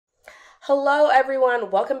Hello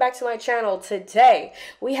everyone, welcome back to my channel. Today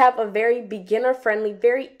we have a very beginner friendly,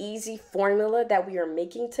 very easy formula that we are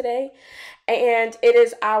making today, and it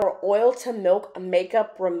is our oil to milk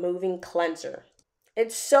makeup removing cleanser.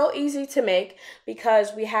 It's so easy to make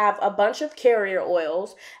because we have a bunch of carrier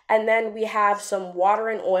oils and then we have some water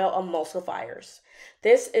and oil emulsifiers.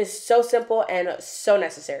 This is so simple and so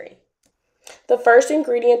necessary. The first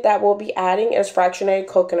ingredient that we'll be adding is fractionated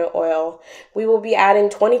coconut oil. We will be adding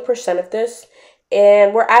 20% of this,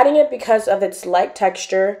 and we're adding it because of its light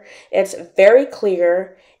texture. It's very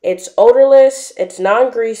clear, it's odorless, it's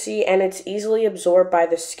non-greasy, and it's easily absorbed by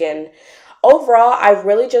the skin. Overall, I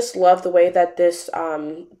really just love the way that this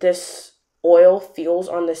oil feels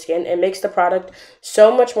on the skin. It makes the product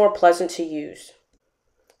so much more pleasant to use.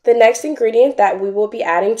 The next ingredient that we will be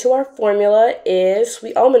adding to our formula is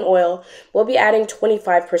sweet almond oil. We'll be adding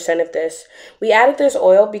 25% of this. We added this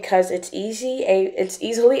oil because it's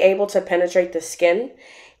easily able to penetrate the skin.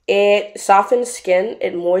 It softens skin,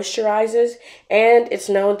 it moisturizes, and it's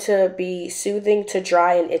known to be soothing to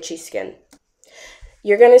dry and itchy skin.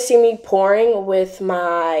 You're going to see me pouring with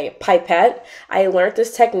my pipette. I learned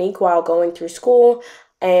this technique while going through school,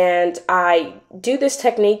 and I do this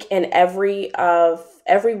technique in every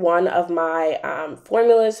one of my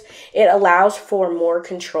formulas. It allows for more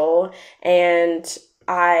control, and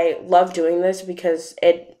I love doing this because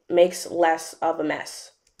it makes less of a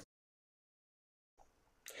mess.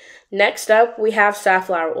 Next up, we have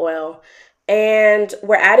safflower oil. And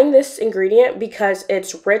we're adding this ingredient because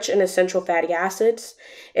it's rich in essential fatty acids.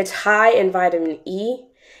 It's high in vitamin E.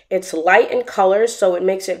 It's light in color, so it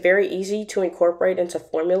makes it very easy to incorporate into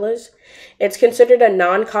formulas. It's considered a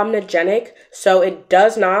non-comedogenic, so it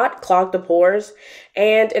does not clog the pores.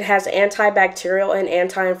 And it has antibacterial and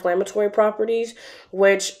anti-inflammatory properties,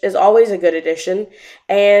 which is always a good addition.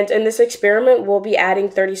 And in this experiment, we'll be adding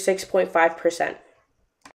 36.5%.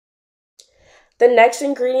 The next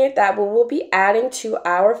ingredient that we will be adding to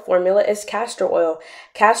our formula is castor oil.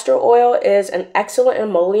 Castor oil is an excellent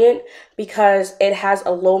emollient because it has a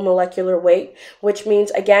low molecular weight, which means,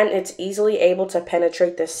 again, it's easily able to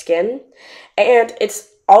penetrate the skin. And it's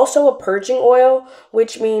also a purging oil,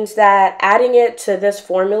 which means that adding it to this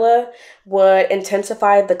formula would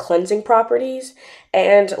intensify the cleansing properties.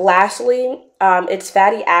 And lastly, its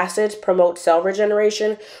fatty acids promote cell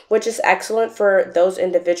regeneration, which is excellent for those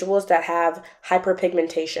individuals that have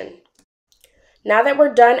hyperpigmentation. Now that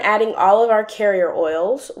we're done adding all of our carrier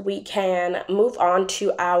oils, we can move on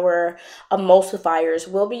to our emulsifiers.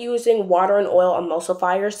 We'll be using water and oil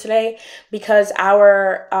emulsifiers today because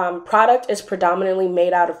our product is predominantly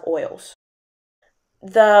made out of oils.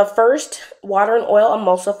 The first water and oil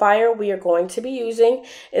emulsifier we are going to be using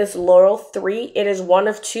is Laurel 3. It is one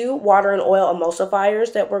of two water and oil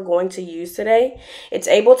emulsifiers that we're going to use today. It's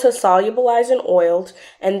able to solubilize in oils,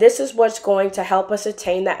 and this is what's going to help us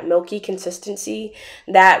attain that milky consistency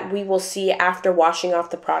that we will see after washing off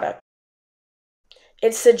the product.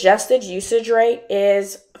 Its suggested usage rate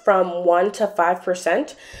is from 1 to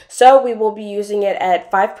 5%, so we will be using it at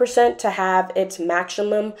 5% to have its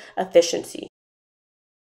maximum efficiency.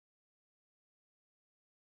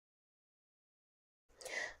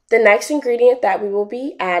 The next ingredient that we will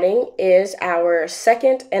be adding is our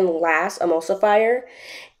second and last emulsifier.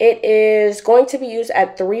 It is going to be used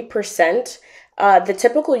at 3%. The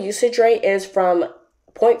typical usage rate is from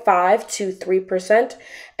 0.5 to 3%,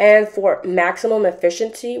 and for maximum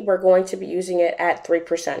efficiency, we're going to be using it at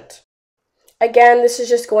 3%. Again, this is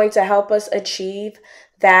just going to help us achieve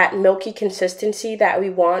that milky consistency that we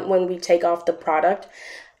want when we take off the product.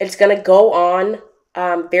 It's going to go on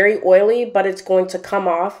very oily, but it's going to come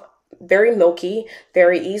off very milky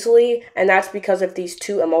very easily, and that's because of these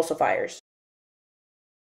two emulsifiers.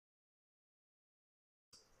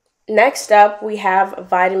 Next up, we have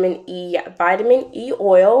vitamin E. Vitamin E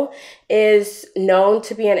oil is known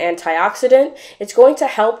to be an antioxidant. It's going to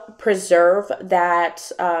help preserve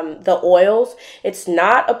the oils. It's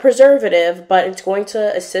not a preservative, but it's going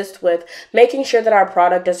to assist with making sure that our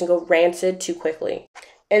product doesn't go rancid too quickly.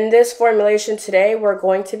 In this formulation today, we're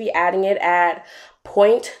going to be adding it at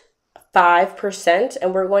 0.5%,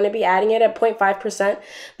 and we're going to be adding it at 0.5%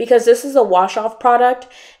 because this is a wash-off product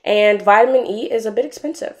and vitamin E is a bit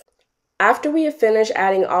expensive. After we have finished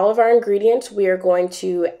adding all of our ingredients, we are going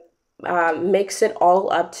to mix it all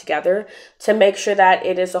up together to make sure that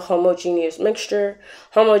it is a homogeneous mixture.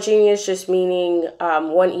 Homogeneous just meaning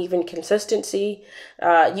one even consistency.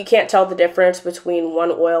 You can't tell the difference between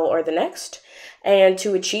one oil or the next. And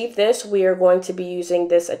to achieve this, we are going to be using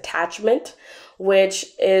this attachment, which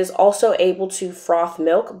is also able to froth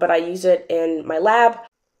milk, but I use it in my lab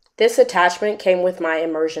This attachment came with my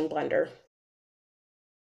immersion blender.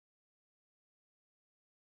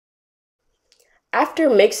 After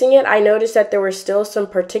mixing it, I noticed that there were still some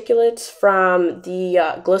particulates from the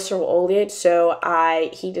glycerol oleate, so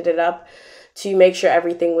I heated it up to make sure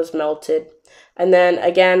everything was melted. And then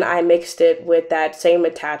again, I mixed it with that same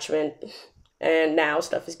attachment, and now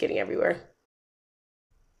stuff is getting everywhere.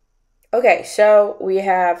 Okay, so we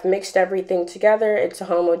have mixed everything together. It's a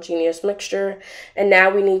homogeneous mixture, and now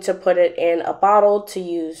we need to put it in a bottle to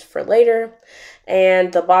use for later.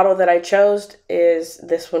 And the bottle that I chose is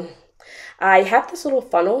this one. I have this little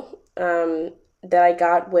funnel that I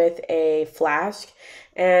got with a flask,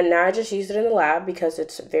 and now I just use it in the lab because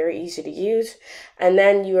it's very easy to use. And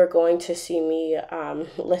then you are going to see me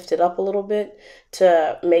lift it up a little bit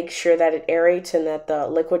to make sure that it aerates and that the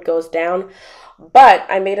liquid goes down. But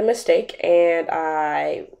I made a mistake and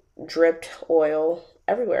I dripped oil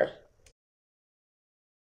everywhere.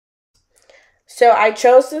 So I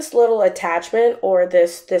chose this little attachment or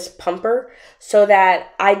this pumper so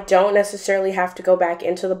that I don't necessarily have to go back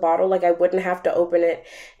into the bottle. Like I wouldn't have to open it,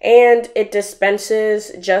 and it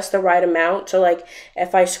dispenses just the right amount. So like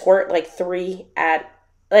if I squirt like 3 at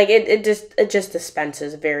like it just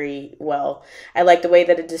dispenses very well. I like the way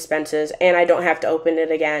that it dispenses, and I don't have to open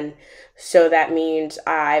it again. So that means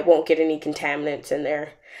I won't get any contaminants in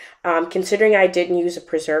there. Considering I didn't use a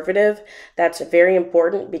preservative, that's very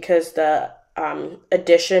important because the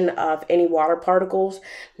addition of any water particles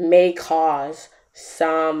may cause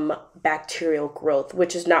some bacterial growth,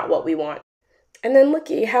 which is not what we want. And then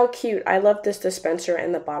looky how cute. I love this dispenser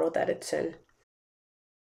and the bottle that it's in.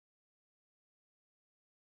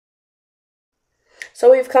 So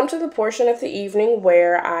we've come to the portion of the evening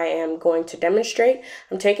where I am going to demonstrate.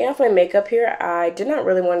 I'm taking off my makeup here. I did not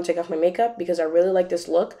really want to take off my makeup because I really like this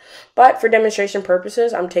look, but for demonstration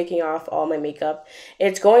purposes, I'm taking off all my makeup.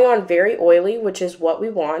 It's going on very oily, which is what we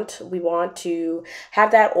want. We want to have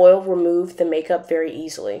that oil remove the makeup very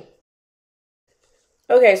easily.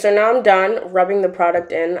 Okay, so now I'm done rubbing the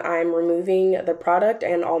product in. I'm removing the product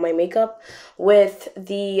and all my makeup with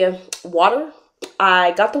the water.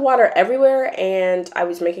 I got the water everywhere and I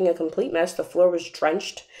was making a complete mess. The floor was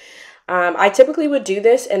drenched. I typically would do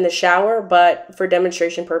this in the shower, but for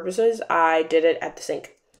demonstration purposes, I did it at the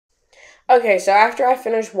sink. Okay, so after I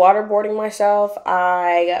finished waterboarding myself,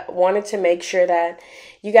 I wanted to make sure that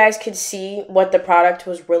you guys could see what the product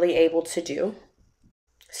was really able to do.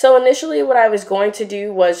 So initially what I was going to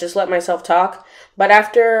do was just let myself talk, but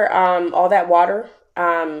after all that water,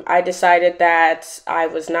 I decided that I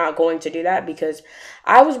was not going to do that because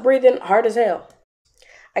I was breathing hard as hell.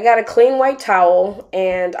 I got a clean white towel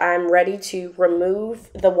and I'm ready to remove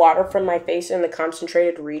the water from my face in the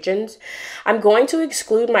concentrated regions. I'm going to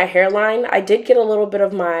exclude my hairline. I did get a little bit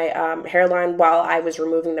of my hairline while I was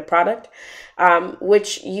removing the product,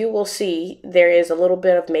 which you will see there is a little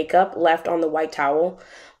bit of makeup left on the white towel.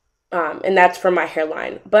 And that's from my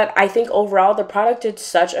hairline. But I think overall the product did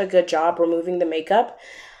such a good job removing the makeup.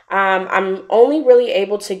 I'm only really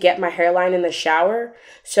able to get my hairline in the shower.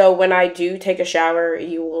 So when I do take a shower,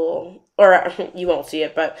 you won't see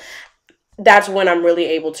it, but that's when I'm really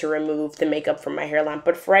able to remove the makeup from my hairline.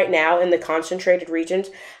 But for right now, in the concentrated regions,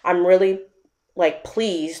 I'm really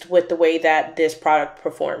pleased with the way that this product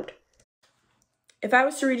performed. If I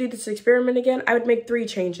was to redo this experiment again, I would make 3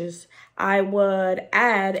 changes. I would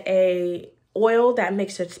add a oil that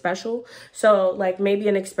makes it special. So maybe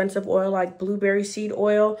an expensive oil like blueberry seed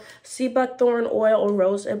oil, sea buckthorn oil, or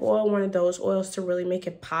rosehip oil, one of those oils to really make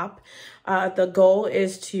it pop. The goal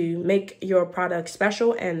is to make your product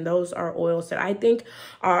special, and those are oils that I think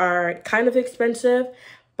are kind of expensive,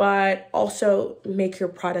 but also make your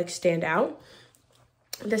product stand out.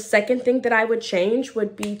 The second thing that I would change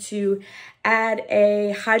would be to add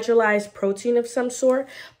a hydrolyzed protein of some sort,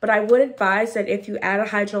 but I would advise that if you add a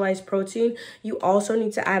hydrolyzed protein, you also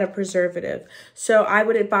need to add a preservative. So I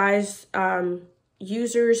would advise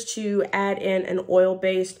users to add in an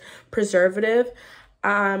oil-based preservative.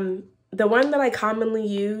 The one that I commonly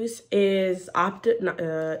use is Optifin,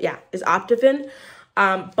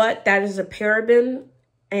 but that is a paraben.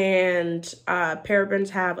 And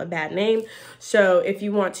parabens have a bad name. So if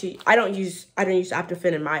you want to, I don't use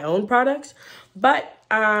Optifin in my own products, but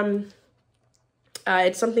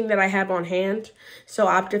it's something that I have on hand. So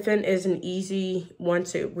Optifin is an easy one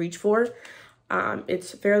to reach for.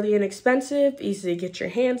 It's fairly inexpensive, easy to get your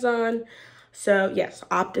hands on. So yes,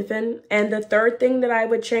 Optifin. And the third thing that I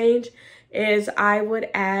would change is I would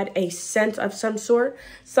add a scent of some sort,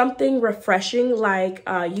 something refreshing like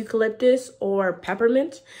eucalyptus or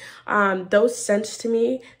peppermint. those scents to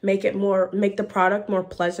me make the product more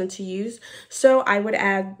pleasant to use. So I would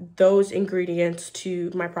add those ingredients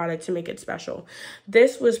to my product to make it special.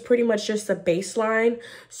 This was pretty much just a baseline.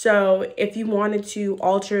 So if you wanted to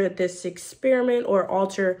alter this experiment or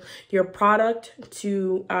alter your product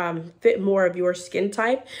to fit more of your skin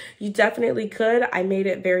type, you definitely could. I made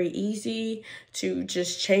it very easy to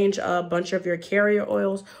just change a bunch of your carrier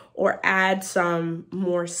oils or add some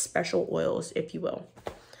more special oils, if you will.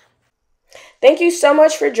 Thank you so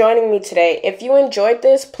much for joining me today. If you enjoyed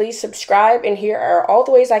this, please subscribe, and here are all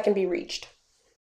the ways I can be reached.